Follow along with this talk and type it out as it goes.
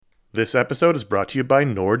This episode is brought to you by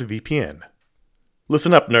NordVPN.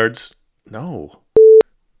 Listen up, nerds. No.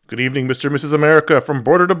 Good evening, Mr. and Mrs. America, from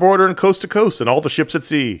border to border and coast to coast and all the ships at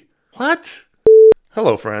sea. What?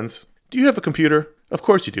 Hello, friends. Do you have a computer? Of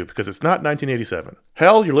course you do, because it's not 1987.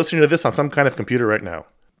 Hell, you're listening to this on some kind of computer right now.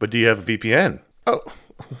 But do you have a VPN? Oh,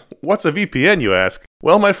 what's a VPN, you ask?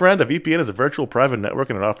 Well, my friend, a VPN is a virtual private network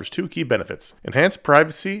and it offers two key benefits: enhanced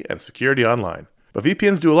privacy and security online. But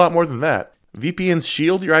VPNs do a lot more than that. VPNs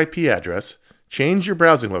shield your IP address, change your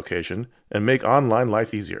browsing location, and make online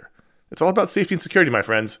life easier. It's all about safety and security, my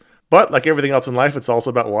friends. But like everything else in life, it's also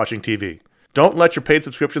about watching TV. Don't let your paid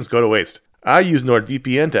subscriptions go to waste. I use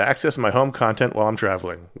NordVPN to access my home content while I'm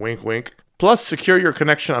traveling. Wink, wink. Plus, secure your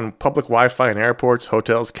connection on public Wi-Fi in airports,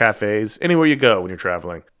 hotels, cafes, anywhere you go when you're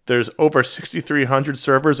traveling. There's over 6,300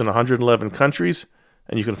 servers in 111 countries,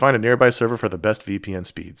 and you can find a nearby server for the best VPN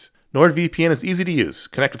speeds. NordVPN is easy to use.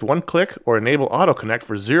 Connect with one click or enable auto-connect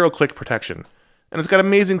for zero-click protection. And it's got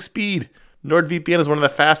amazing speed. NordVPN is one of the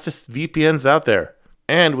fastest VPNs out there.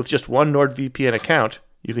 And with just one NordVPN account,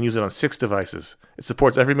 you can use it on 6 devices. It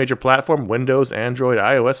supports every major platform: Windows, Android,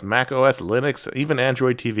 iOS, macOS, Linux, even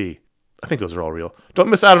Android TV. I think those are all real. Don't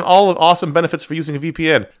miss out on all the awesome benefits for using a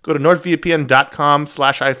VPN. Go to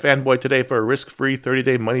nordvpn.com/ifanboy today for a risk-free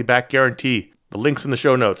 30-day money-back guarantee. The link's in the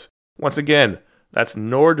show notes. Once again, that's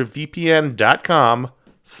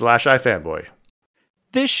nordvpn.com/ifanboy.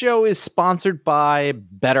 This show is sponsored by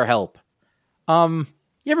BetterHelp. You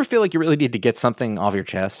ever feel like you really need to get something off your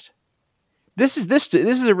chest? This is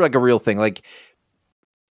like a real thing. Like,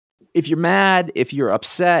 if you're mad, if you're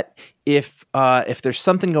upset, if there's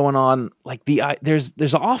something going on, like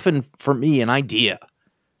there's often for me an idea.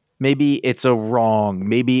 Maybe it's a wrong,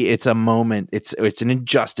 maybe it's a moment, it's an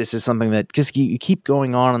injustice, it's something that just you keep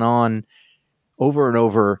going on and on over and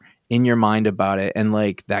over in your mind about it, and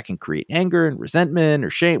like that can create anger and resentment or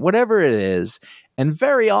shame, whatever it is. And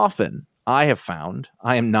very often I have found,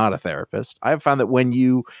 I am not a therapist, I have found that when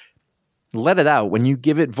you let it out, when you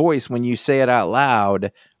give it voice, when you say it out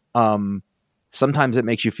loud, sometimes it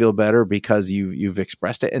makes you feel better because you've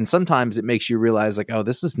expressed it, and sometimes it makes you realize like, oh,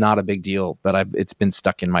 this is not a big deal, but it's been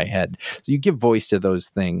stuck in my head. So you give voice to those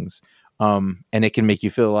things, and it can make you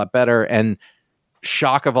feel a lot better. And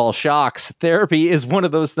shock of all shocks, therapy is one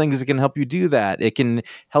of those things that can help you do that. It can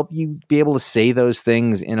help you be able to say those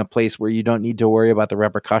things in a place where you don't need to worry about the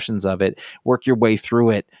repercussions of it, work your way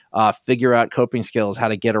through it, figure out coping skills, how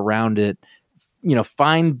to get around it,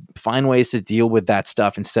 find ways to deal with that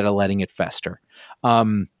stuff instead of letting it fester.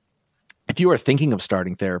 If you are thinking of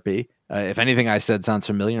starting therapy, if anything I said sounds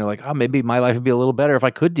familiar, you're like, oh, maybe my life would be a little better if I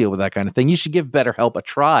could deal with that kind of thing, you should give BetterHelp a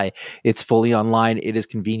try. It's fully online. It is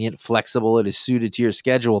convenient, flexible. It is suited to your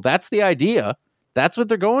schedule. That's the idea. That's what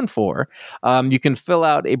they're going for. You can fill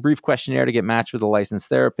out a brief questionnaire to get matched with a licensed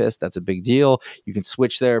therapist. That's a big deal. You can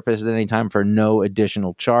switch therapists at any time for no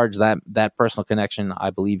additional charge. That personal connection, I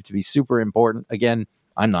believe, to be super important. Again,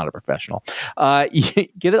 I'm not a professional.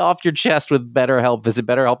 Get it off your chest with BetterHelp. Visit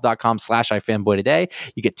BetterHelp.com/ifanboy today.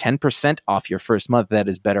 You get 10% off your first month. That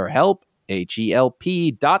is BetterHelp,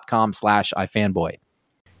 HELP.com/ifanboy.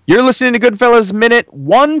 You're listening to Goodfellas Minute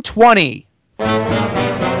 120.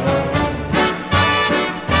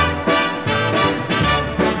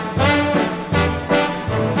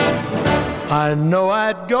 I know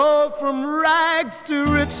I'd go from rags to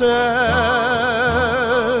riches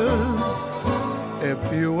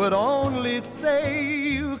if you would only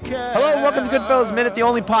say you can. Hello, welcome to Goodfellas Minute, the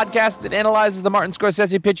only podcast that analyzes the Martin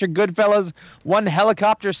Scorsese picture Goodfellas one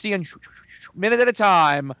helicopter scene minute at a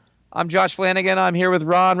time. I'm Josh Flanagan. I'm here with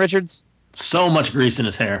Ron Richards. So much grease in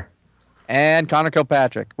his hair. And Connor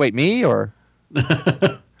Kilpatrick. Wait, me or?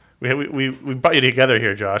 We brought you together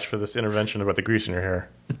here, Josh, for this intervention about the grease in your hair.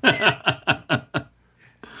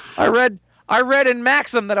 I read in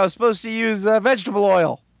Maxim that I was supposed to use vegetable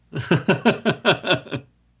oil.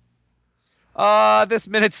 This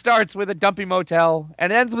minute starts with a dumpy motel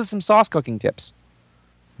and ends with some sauce cooking tips.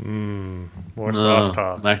 More sauce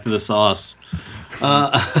talk. Back to the sauce.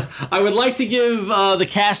 I would like to give the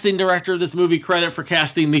casting director of this movie credit for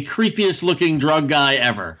casting the creepiest looking drug guy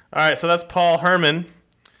ever. All right, so that's Paul Herman.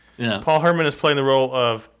 Yeah. Paul Herman is playing the role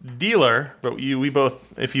of dealer, but we both,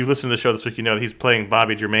 if you listen to the show this week, you know that he's playing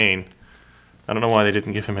Bobby Germain. I don't know why they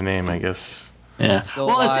didn't give him a name, I guess. Yeah.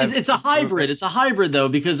 Well, it's a hybrid. It's a hybrid, though,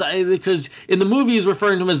 because in the movie he's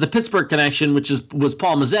referring to him as the Pittsburgh Connection, which was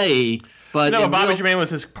Paul Mazzei. But Bobby Germain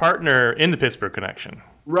was his partner in the Pittsburgh Connection.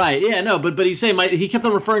 Right, yeah, no, but he's saying he kept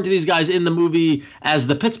on referring to these guys in the movie as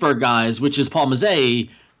the Pittsburgh guys, which is Paul Mazzei.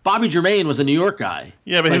 Bobby Germain was a New York guy.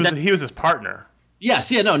 Yeah, but he was his partner.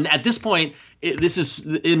 Yes, yeah, no. At this point this is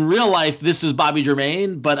in real life. This is Bobby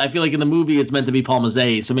Germain, but I feel like in the movie it's meant to be Paul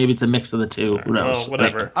Mazzei. So maybe it's a mix of the two. Who knows? Well,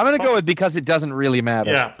 whatever. I'm gonna go with because it doesn't really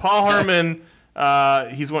matter. Yeah, Paul Herman.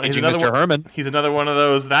 He's another Mr. one. Herman. He's another one of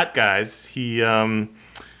those guys. He actually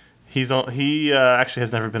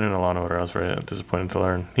has never been in a Law and Order. I was very disappointed to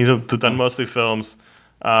learn. He's done mostly films.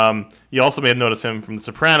 You also may have noticed him from The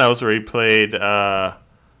Sopranos, where he played Beanie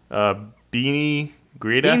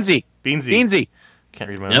Greta. Beansy. Can't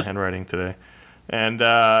read my own handwriting today. And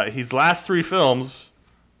his last three films,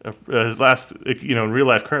 in real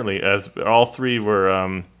life currently, as all three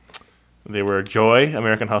were, they were Joy,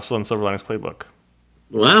 American Hustle, and Silver Linings Playbook.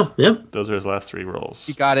 Wow. Yep. Those are his last three roles.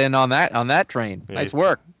 He got in on that train. Yeah. Nice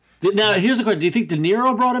work. Now here's a question: do you think De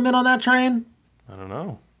Niro brought him in on that train, I don't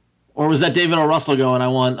know. or was that David O. Russell going? I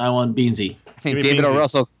want Beansy. I mean, Give me David O. Beansy.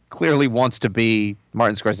 Russell clearly wants to be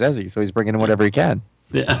Martin Scorsese, so he's bringing in whatever he can.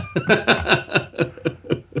 Yeah. I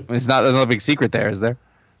mean, there's not a big secret there, is there?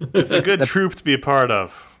 It's a good troop to be a part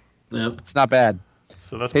of. Yep. It's not bad.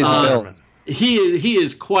 So that's Pays the Paul bills. Herman. He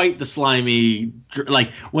is quite the slimy.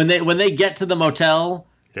 Like when they get to the motel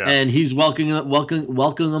and he's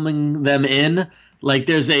welcoming them in. Like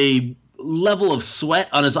there's a level of sweat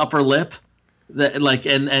on his upper lip that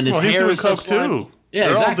and his He's hair doing is so coke slimy. too. Yeah,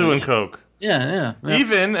 They're exactly. all doing coke. Yeah.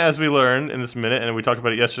 Even as we learned in this minute, and we talked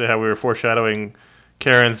about it yesterday, how we were foreshadowing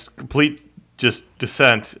Karen's complete just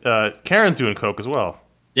descent. Karen's doing coke as well.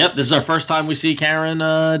 Yep. This is our first time we see Karen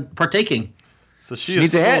partaking. So she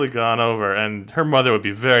needs is a hit. fully gone over, and her mother would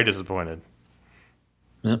be very disappointed.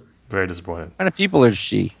 Yep. Very disappointed. What kind of people is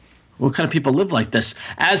she? What kind of people live like this?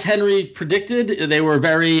 As Henry predicted, they were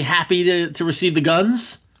very happy to receive the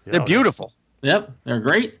guns. Yeah, They're beautiful. Yep, they're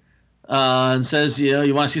great. And says,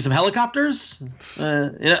 you want to see some helicopters?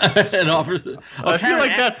 And offers. I feel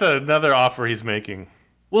like that's another offer he's making.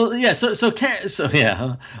 Well, yeah. So Karen. So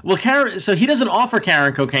yeah. Well, Karen. So he doesn't offer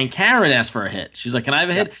Karen cocaine. Karen asks for a hit. She's like, "Can I have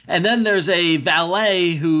a hit?" And then there's a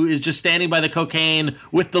valet who is just standing by the cocaine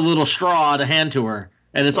with the little straw to hand to her,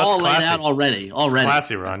 and it's Well, that's all laid classy. out already.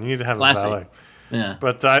 Classy, Ron. You need to have Classy. a valet. Yeah.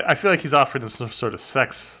 But I feel like he's offering them some sort of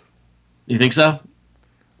sex. You think so?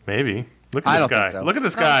 Maybe. Look I at this don't guy. think so. Look at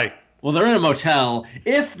this guy. Well, they're in a motel.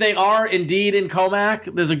 If they are indeed in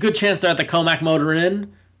Comac, there's a good chance they're at the Comac Motor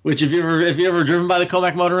Inn. Which, if you ever driven by the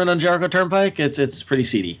Comac Motor Inn on Jericho Turnpike, it's pretty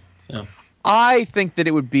seedy. So. I think that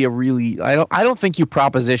it would be a really. I don't think you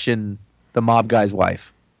proposition the mob guy's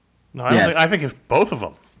wife. No, I think it's both of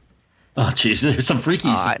them. Oh, jeez, there's some freaky.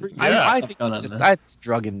 I stuff think going it's on just there. that's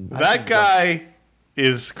drugging. That guy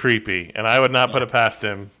is creepy, and I would not put it past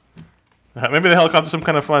him. Maybe the helicopter's some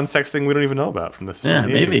kind of fun sex thing we don't even know about from this. Yeah,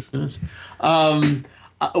 from the maybe. 80s.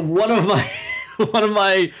 One of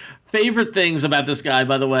my favorite things about this guy,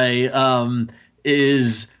 by the way,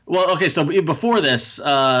 is okay. So before this,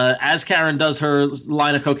 as Karen does her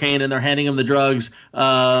line of cocaine and they're handing him the drugs,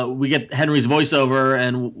 we get Henry's voiceover,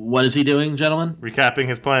 and what is he doing, gentlemen? Recapping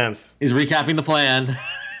his plans. He's recapping the plan.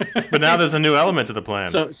 But now there's a new element to the plan.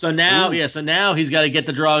 So now he's got to get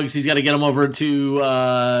the drugs. He's got to get them over to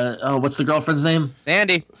what's the girlfriend's name?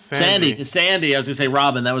 Sandy. Sandy. To Sandy. I was gonna say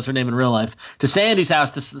Robin. That was her name in real life. To Sandy's house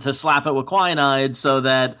to slap it with quinine so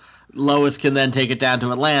that Lois can then take it down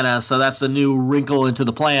to Atlanta. So that's a new wrinkle into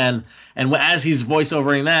the plan. And as he's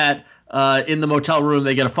voiceovering that, in the motel room,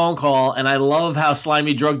 they get a phone call, and I love how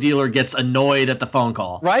slimy drug dealer gets annoyed at the phone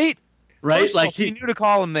call. Right. Right. First of all, she knew to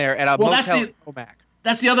call him there at a motel in Comac.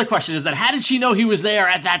 That's the other question: is that how did she know he was there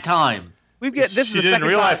at that time? This is she the did in second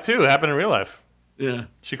real time. life too. It happened in real life. Yeah.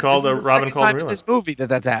 She called This is the Robin second called time in real in life. this movie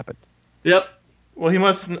that's happened. Yep. Well, he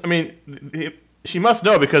must. I mean, she must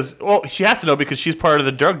know because. Well, she has to know because she's part of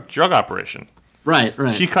the drug operation. Right.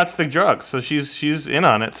 She cuts the drugs, so she's in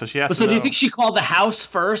on it. So she has to So know. do you think she called the house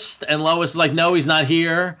first, and Lois is like, "No, he's not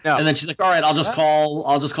here," No. and then she's like, "All right, I'll just call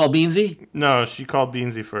Beansy." No, she called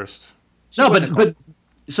Beansy first. No, wouldn't but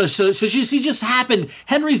so she just happened.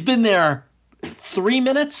 Henry's been there 3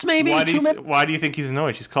 minutes, maybe 2 minutes. Why do you think he's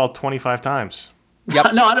annoyed? She's called 25 times.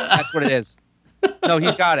 Yep. No, I don't. That's what it is. No,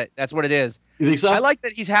 he's got it. That's what it is. You think so? I like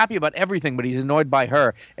that he's happy about everything, but he's annoyed by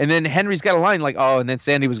her. And then Henry's got a line like, "Oh," and then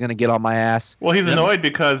Sandy was going to get on my ass. Well, he's annoyed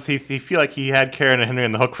because he feel like he had Karen and Henry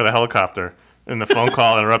in the hook for the helicopter, and the phone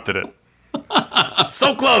call interrupted it. It's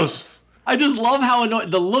so close. I just love how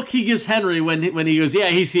annoyed the look he gives Henry when he goes, "Yeah,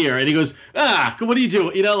 he's here," and he goes, "What do you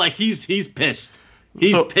do?" You know, like he's pissed.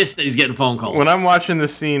 He's pissed that he's getting phone calls. When I'm watching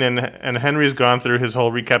this scene and Henry's gone through his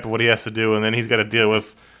whole recap of what he has to do, and then he's got to deal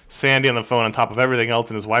with Sandy on the phone on top of everything else,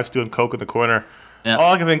 and his wife's doing coke in the corner. Yeah.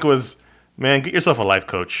 All I can think was, man, get yourself a life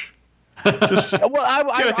coach. Just Well,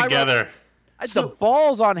 get it together. the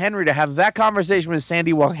balls on Henry to have that conversation with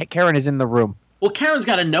Sandy while Karen is in the room. Well, Karen's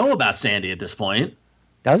got to know about Sandy at this point.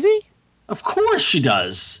 Does he? Of course she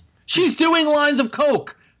does. She's doing lines of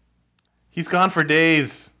coke. He's gone for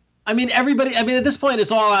days. I mean, everybody. I mean, at this point,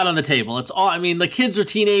 it's all out on the table. It's all. I mean, the kids are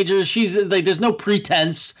teenagers. She's like, there's no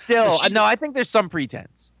pretense. Still, no, I think there's some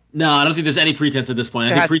pretense. No, I don't think there's any pretense at this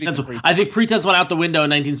point. I think pretense went out the window in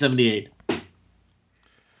 1978.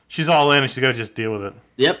 She's all in, and she's got to just deal with it.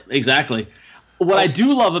 Yep, exactly. What I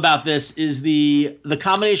do love about this is the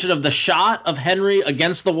combination of the shot of Henry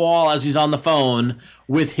against the wall as he's on the phone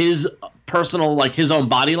with his personal, like his own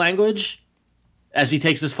body language as he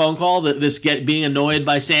takes this phone call, being annoyed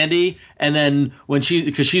by Sandy, and then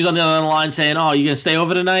because she's on the other line saying, "Oh, you gonna stay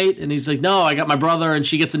over tonight?" And he's like, "No, I got my brother," and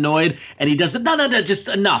she gets annoyed, and he does no, just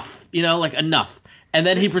enough, like enough, and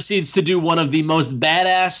then he proceeds to do one of the most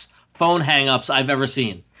badass phone hang-ups I've ever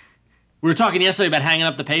seen. We were talking yesterday about hanging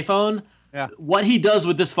up the payphone. Yeah. What he does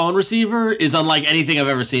with this phone receiver is unlike anything I've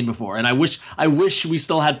ever seen before, and I wish we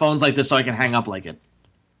still had phones like this so I can hang up like it.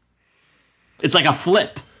 It's like a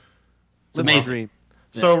flip. It's amazing.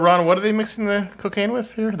 So, Ron, what are they mixing the cocaine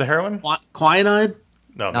with here? The heroin? Quinine?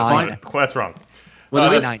 No, that's wrong.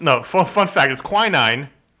 What is it? No, fun fact, it's quinine.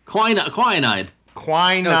 Quinine.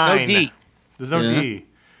 Quinine. No D. There's no D.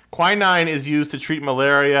 Quinine is used to treat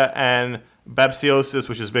malaria and babesiosis,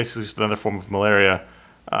 which is basically just another form of malaria.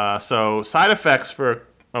 So side effects for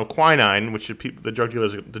quinine, which the drug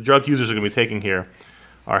users are going to be taking here,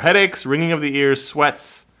 are headaches, ringing of the ears,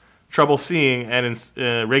 sweats, trouble seeing, and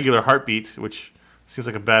irregular heartbeat, which seems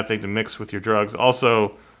like a bad thing to mix with your drugs.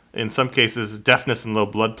 Also, in some cases, deafness and low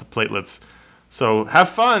blood platelets. So have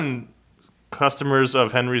fun, customers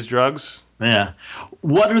of Henry's drugs. Yeah.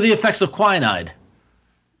 What are the effects of quinine?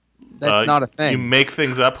 That's not a thing. You make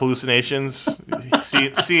things up, hallucinations,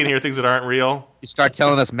 see and hear things that aren't real. You start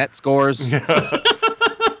telling us Met scores.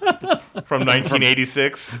 From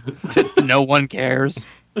 1986. No one cares.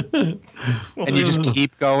 And you just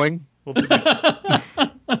keep going. Well,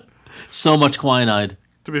 So much quinine.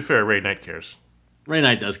 to be fair, Ray Knight cares. Ray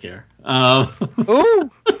Knight does care. Ooh.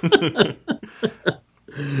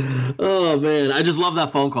 Oh, man. I just love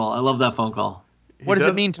that phone call. I love that phone call. What does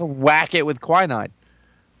it mean to whack it with quinine?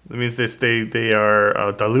 It means they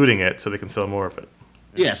are diluting it so they can sell more of it.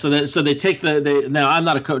 Yeah, so they take now I'm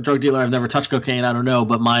not a drug dealer. I've never touched cocaine. I don't know,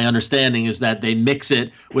 but my understanding is that they mix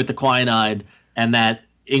it with the quinine, and that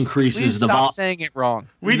increases Please the stop saying it wrong.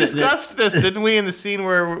 We discussed this, didn't we, in the scene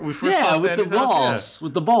where we first saw with Sandy's the balls, house?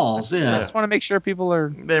 with the balls. I Yeah, just want to make sure people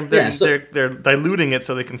are. They're diluting it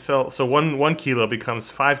so they can sell. So one kilo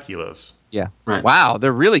becomes 5 kilos. Yeah. Right. Wow,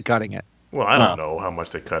 they're really cutting it. Well, I don't know how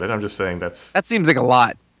much they cut it. I'm just saying That seems like a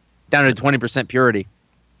lot. Down to 20% purity.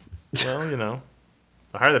 Well,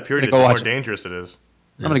 the higher the purity, the go more watch it. dangerous it is.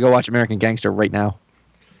 I'm gonna go watch American Gangster right now.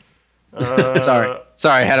 Sorry,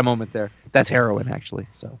 I had a moment there. That's heroin, actually.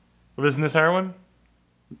 So. Well, isn't this heroin?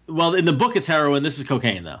 Well, in the book it's heroin. This is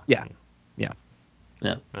cocaine, though. Yeah. Yeah.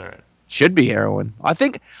 All right. Should be heroin.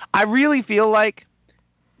 I really feel like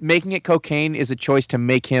making it cocaine is a choice to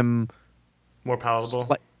make him More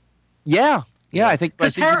palatable? Yeah. I think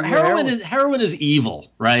Because heroin is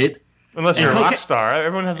evil, right? Unless you're a coca- rock star.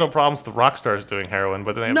 Everyone has no problems with the rock stars doing heroin,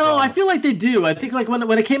 but then they have No, I problems. feel like they do. I think like when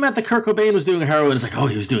it came out that Kurt Cobain was doing heroin, it's like, oh,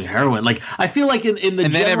 he was doing heroin. Like I feel like in the and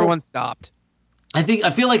then general, everyone stopped. I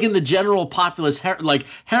feel like in the general populace,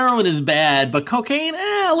 heroin is bad, but cocaine,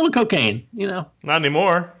 a little cocaine, Not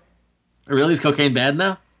anymore. Really, is cocaine bad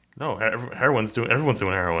now? No, everyone's doing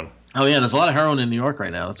heroin. Oh yeah, there's a lot of heroin in New York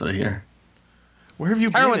right now. That's what I hear. Where have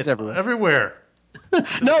you Heroin's been? It's everywhere.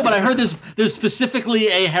 No, but I heard there's specifically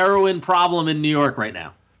a heroin problem in New York right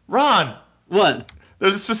now. Ron, What?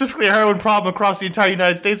 there's specifically a heroin problem across the entire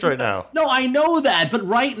United States right now. No, I know that, but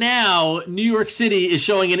right now, New York City is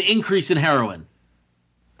showing an increase in heroin.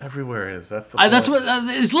 Everywhere is. That's the That's point. what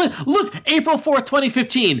is. Look, April 4th,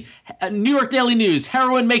 2015, New York Daily News: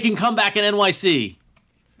 heroin making comeback in NYC.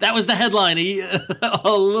 That was the headline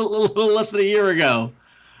a little less than a year ago.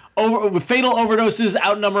 Fatal overdoses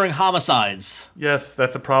outnumbering homicides. Yes,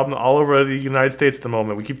 that's a problem all over the United States at the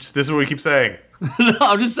moment. This is what we keep saying. No,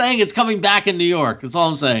 I'm just saying it's coming back in New York. That's all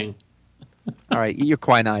I'm saying. All right, eat your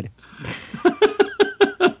quinine.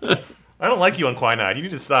 I don't like you on quinine. You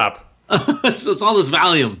need to stop. it's all this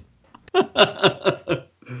Valium. Can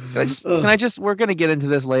I just? We're gonna get into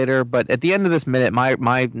this later, but at the end of this minute,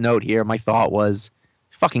 my note here, my thought was,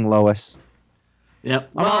 fucking Lois.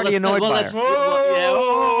 Yep. I'm already annoyed by her.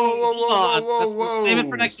 Let's save it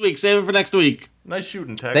for next week. Save it for next week. Nice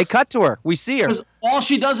shooting, Tex. They cut to her. We see her. All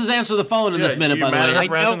she does is answer the phone in this minute, you by the mad way. at her I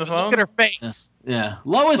for answering know. the phone? Look at her face. Yeah.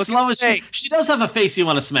 Lois, Look at her face. she does have a face you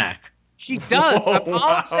want to smack. She does. Whoa, All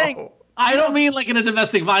I'm saying, I don't mean like in a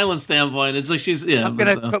domestic violence standpoint. It's like she's I'm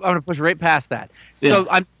gonna push right past that. So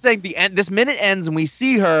I'm saying this minute ends and we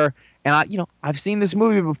see her, and I've seen this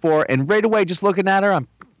movie before, and right away just looking at her,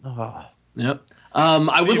 Yep.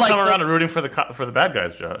 I would you like come around and rooting for the bad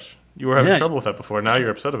guys, Josh. You were having trouble with that before. Now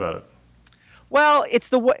you're upset about it. Well,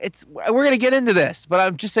 we're gonna get into this, but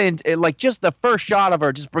I'm just saying, just the first shot of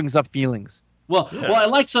her just brings up feelings. Well, I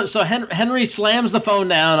like so Henry slams the phone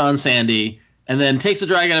down on Sandy and then takes a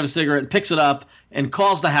drag out of a cigarette and picks it up and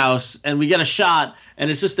calls the house, and we get a shot, and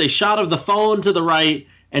it's just a shot of the phone to the right,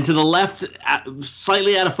 and to the left,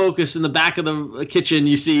 slightly out of focus in the back of the kitchen,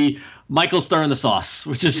 you see Michael stirring the sauce,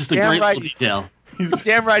 which is just a great little detail.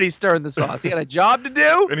 Damn right he's stirring the sauce. He got a job to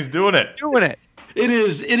do, and he's doing it. It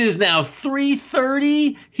is now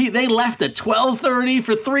 3:30. They left at 12:30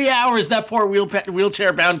 for 3 hours. That poor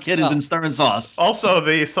wheelchair bound kid has been stirring sauce. Also,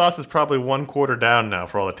 the sauce is probably 1/4 down now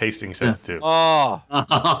for all the tasting he too. Oh,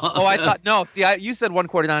 I thought no. See, you said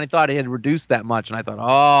 1/4 down. I thought it had reduced that much, and I thought,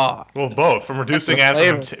 well, both from reducing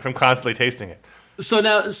and from constantly tasting it. So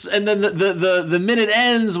now, and then the minute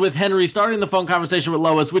ends with Henry starting the phone conversation with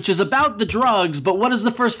Lois, which is about the drugs. But what is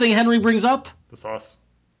the first thing Henry brings up? The sauce.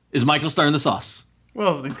 Is Michael stirring the sauce?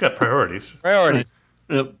 Well, he's got priorities.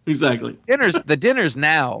 Yep, exactly. The dinner's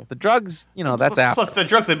now. The drugs, that's after. Plus, the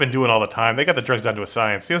drugs they've been doing all the time. They got the drugs down to a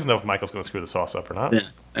science. He doesn't know if Michael's going to screw the sauce up or not. Yeah,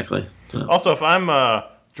 exactly. So. Also, if I'm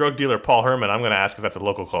drug dealer Paul Herman, I'm going to ask if that's a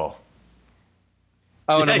local call.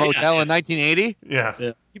 Oh, in a motel in 1980?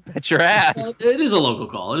 Yeah. You bet your ass. Well, it is a local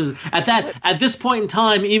call. It is at this point in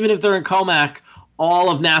time, even if they're in Comac,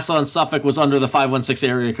 all of Nassau and Suffolk was under the 516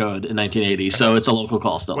 area code in 1980, so it's a local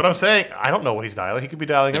call still. What I'm saying, I don't know what he's dialing. He could be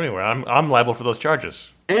dialing anywhere. I'm liable for those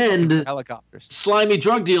charges. And helicopters. Slimy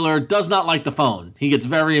drug dealer does not like the phone. He gets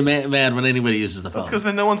very mad when anybody uses the phone. That's because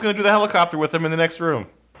then no one's going to do the helicopter with him in the next room.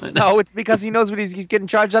 No, it's because he knows what he's getting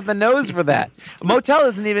charged up the nose for that. A motel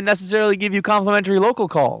doesn't even necessarily give you complimentary local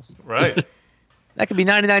calls. Right. That could be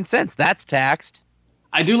 99 cents. That's taxed.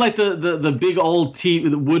 I do like the big old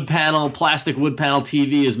plastic wood panel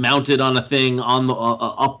TV is mounted on a thing on the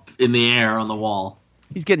up in the air on the wall.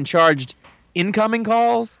 He's getting charged incoming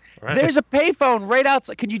calls. Right. There's a payphone right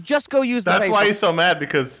outside. Can you just go use the payphone? That's why he's so mad,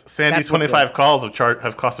 because Sandy's 25 calls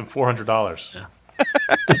have cost him $400.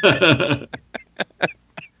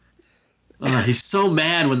 Yeah. He's so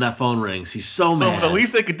mad when that phone rings. He's so mad. So the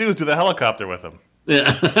least they could do is do the helicopter with him.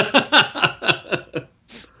 Yeah.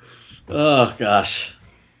 Oh gosh.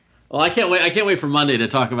 Well, I can't wait for Monday to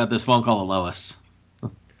talk about this phone call with Lois.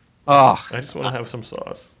 Oh, I just want to have some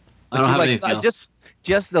sauce. I don't have anything else.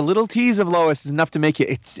 Just the little tease of Lois is enough to make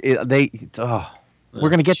you. We're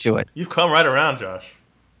gonna get to it. You've come right around, Josh.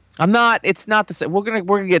 I'm not. It's not the same. We're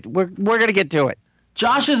gonna get to it.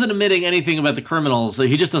 Josh isn't admitting anything about the criminals.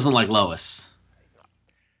 He just doesn't like Lois.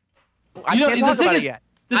 I can't talk about it yet.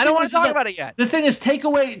 I don't want to talk about it yet. The thing is, take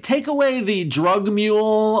away the drug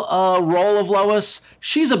mule role of Lois.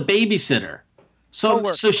 She's a babysitter.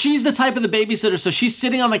 So she's the type of the babysitter. So she's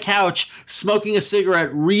sitting on the couch, smoking a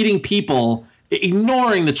cigarette, reading people,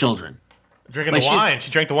 ignoring the children. Drinking the wine. She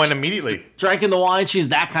drank the wine immediately. Drinking the wine. She's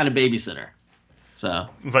that kind of babysitter. So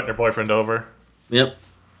inviting her boyfriend over. Yep.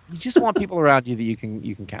 You just want people around you that you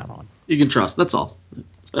can count on. You can trust. That's all.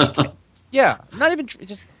 Yeah. Not even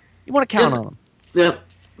just you want to count on them. Yep.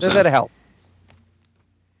 Does that help?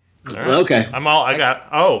 Right. Okay.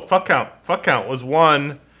 Fuck count. Fuck count was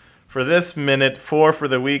 1 for this minute, 4 for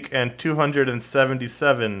the week, and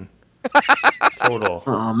 277 total.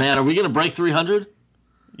 Oh man, are we gonna break 300?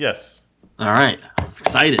 Yes. All right. I'm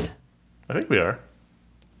excited. I think we are.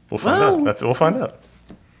 We'll find out. We'll find out.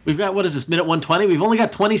 We've got, what is this, minute 120? We've only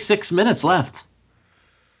got 26 minutes left.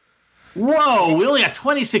 Whoa, we only got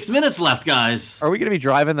 26 minutes left, guys. Are we going to be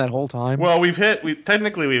driving that whole time? Well, we've hit the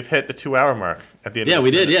 2-hour mark at the end. Yeah, we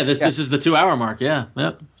did. Yeah, this is the 2-hour mark. Yeah,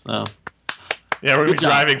 yep. So. Yeah, we're going to be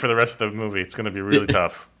driving for the rest of the movie. It's going to be really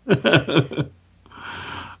tough.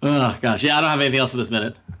 Oh gosh, yeah, I don't have anything else for this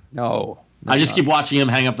minute. No. I just keep watching him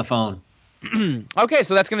hang up the phone. Okay,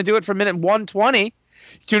 so that's going to do it for minute 120.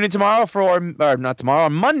 Tune in tomorrow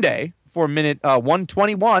on Monday for minute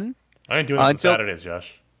 121. I ain't doing this on Saturdays,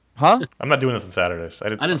 Josh. Huh? I'm not doing this on Saturdays. I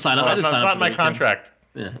didn't sign up. It's not in my contract.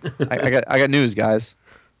 Yeah. I got news, guys.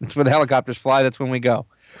 That's where the helicopters fly. That's when we go.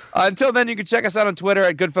 Until then, you can check us out on Twitter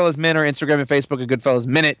at Goodfellas Min or Instagram and Facebook at Goodfellas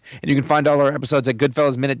Minute. And you can find all our episodes at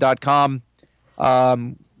goodfellasminute.com.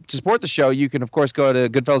 To support the show, you can, of course, go to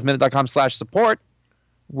goodfellasminute.com/support,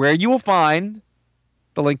 where you will find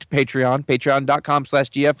the link to Patreon,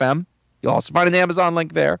 patreon.com/GFM. You'll also find an Amazon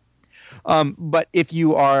link there. But if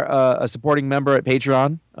you are a supporting member at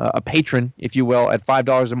Patreon, a patron, if you will, at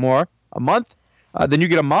 $5 or more a month, then you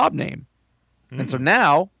get a mob name. And so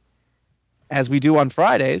now, as we do on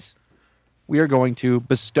Fridays, we are going to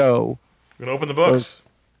bestow We're gonna open the books.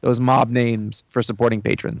 those mob names for supporting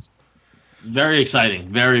patrons. Very exciting.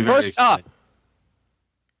 Very, very First exciting. up,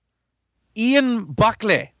 Ian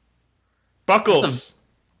Buckley. Buckles.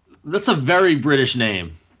 That's a very British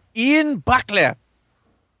name. Ian Buckley.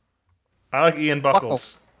 I like Ian Buckles.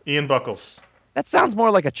 Buckles. Ian Buckles. That sounds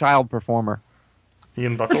more like a child performer.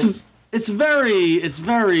 Ian Buckles. It's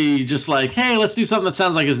very just like, hey, let's do something that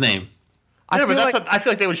sounds like his name. I Yeah, but feel that's like not, I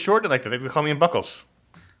feel like they would shorten it like that. They would call me Ian Buckles.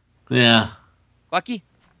 Yeah. Bucky.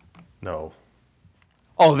 No.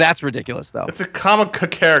 Oh, that's ridiculous, though. It's a comic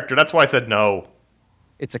character. That's why I said no.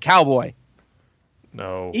 It's a cowboy.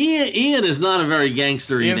 No. Ian is not a very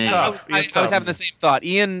gangstery Ian's name. tough. I was having the same thought.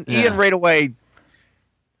 Ian Yeah. right away.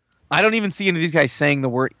 I don't even see any of these guys saying the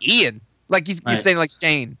word Ian. Like you're Right. saying like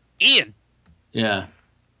Shane. Ian. Yeah.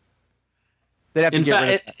 They'd have to get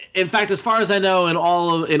rid of In fact, as far as I know, in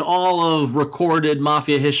all of recorded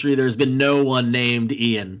mafia history, there's been no one named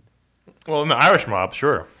Ian. Well, in the Irish mob,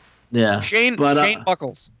 sure. Yeah. Shane But, Shane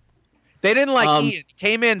Buckles. They didn't like Ian. He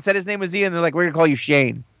came in, said his name was Ian. They're like, we're gonna call you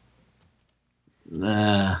Shane.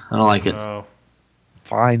 I don't like it. Oh.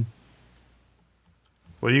 Fine.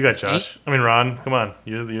 What do you got, Josh? I mean, Ron. Come on.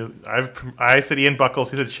 I said Ian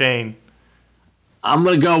Buckles. He said Shane. I'm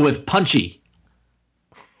gonna go with Punchy.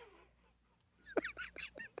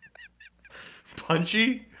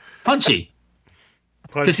 Punchy. Punchy.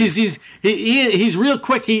 Because Punchy. he's real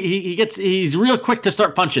quick. He's real quick to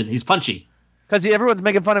start punching. He's punchy. Because everyone's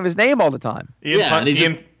making fun of his name all the time. Ian, Yeah, and he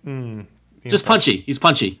Ian just punchy. He's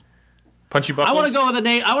punchy. Punchy Buckles. I want to go with a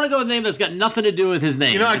name. I want to go with a name that's got nothing to do with his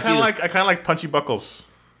name. You know, I It's kind either of like Punchy Buckles.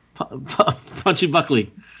 Punchy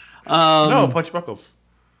Buckley. No, Punchy Buckles.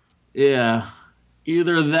 Yeah,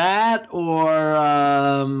 either that or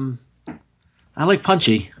I like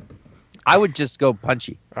Punchy. I would just go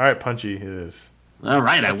Punchy. All right, Punchy it is. All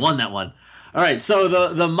right, I won that one. All right, so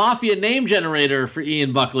the Mafia name generator for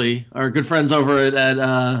Ian Buckley, our good friends over at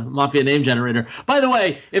Mafia Name Generator. By the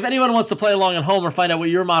way, if anyone wants to play along at home or find out what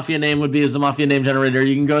your Mafia name would be as the Mafia Name Generator,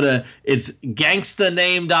 you can go to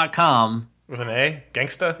gangstaname.com. With an A?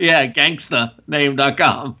 Gangsta? Yeah,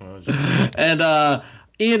 gangstaname.com. And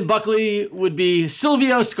Ian Buckley would be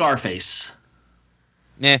Silvio Scarface.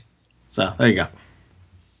 Nah. So there you go.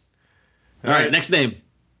 All right, next name.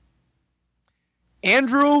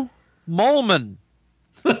 Andrew Molman.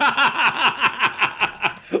 Wait,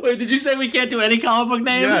 did you say we can't do any comic book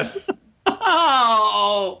names? Yes.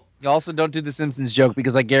 Oh. You also don't do the Simpsons joke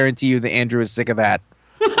because I guarantee you that Andrew is sick of that.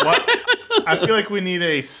 What? I feel like we need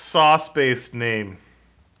a sauce-based name.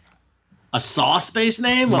 A sauce-based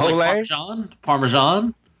name? Like Mole?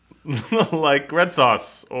 Parmesan? Like red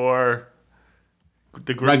sauce or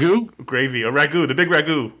the Ragu? gravy or ragu, the big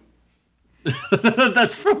ragu.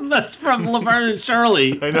 that's from Laverne and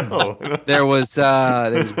Shirley. I know. There was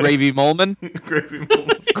Gravy Molman. Gravy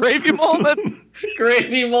Molman. Gravy Molman.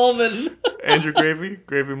 Gravy Molman. Andrew Gravy.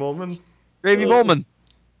 Gravy Molman. Gravy Molman.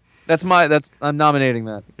 I'm nominating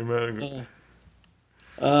that.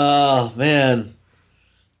 Oh, man.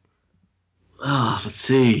 Oh, let's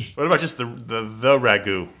see. What about just the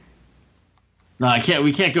ragu? No, I can't.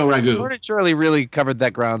 We can't go Laverne Ragu. and Shirley really covered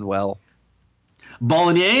that ground well.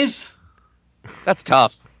 Bolognese? That's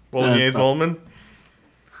tough. Bolognese That's Molman.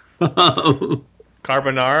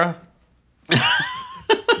 Carbonara.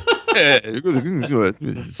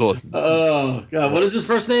 Oh, God. What is his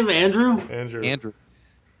first name? Andrew? Andrew.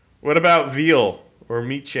 What about veal or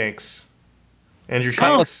meat shanks? Andrew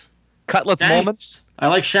Shanks. Cutlets Molman. Shanks. I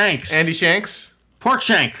like Shanks. Andy Shanks. Pork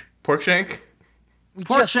Shank. Pork shank.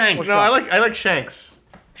 Pork Shank. No, I like Shanks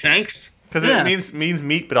Shanks? because Yeah. it means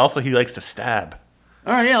meat, but also he likes to stab.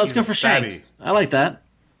 All right, yeah, let's He's go a for stabby. Shanks. I like that.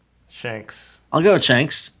 Shanks. I'll go with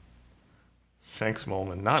Shanks. Shanks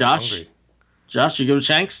Molman. Not Josh? hungry. Josh, you go with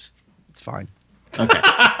Shanks? It's fine. Okay.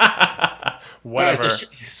 Whatever. All right,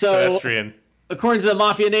 so Pedestrian. according to the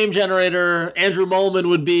Mafia name generator, Andrew Molman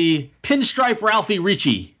would be Pinstripe Ralphie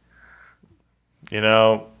Ricci. You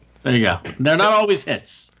know, There you go. They're not always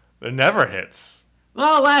hits. they're never hits.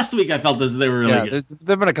 Well, last week I felt as they were really Yeah, good.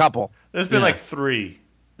 there've been a couple. There's been Yeah. like 3.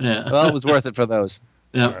 Yeah. Well, it was worth it for those.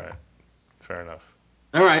 yeah. All right. Fair enough.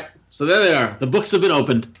 All right. So there they are. The books have been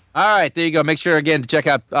opened. All right, there you go. Make sure again to check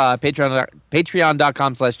out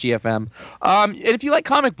patreon.com/GFM. And if you like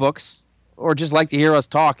comic books or just like to hear us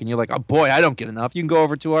talk and you're like, oh boy, I don't get enough, you can go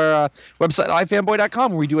over to our website,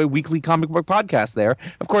 ifanboy.com, where we do a weekly comic book podcast there.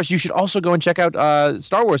 Of course, you should also go and check out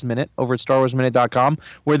Star Wars Minute over at starwarsminute.com,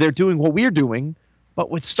 where they're doing what we're doing, but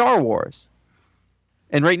with Star Wars.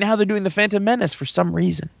 And right now they're doing The Phantom Menace for some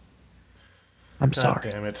reason. I'm God sorry.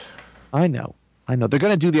 damn it. I know. They're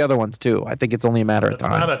going to do the other ones too. I think it's only a matter of That's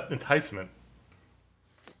time. not an enticement.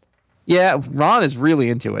 Yeah, Ron is really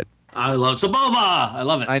into it. I love Saboba. I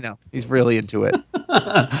love it. I know. He's really into it.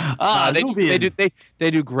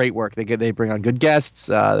 They do great work. They bring on good guests.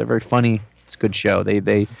 They're very funny. It's a good show.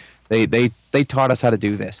 They taught us how to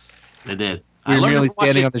do this. They did. We're merely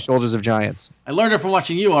standing on the shoulders of giants. I learned it from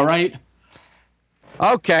watching you. All right.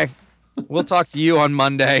 Okay. We'll talk to you on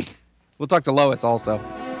Monday. We'll talk to Lois also.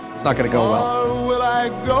 It's not going to go well. Or will I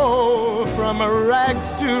go from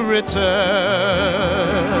rags to riches?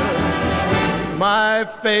 My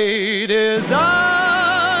fate is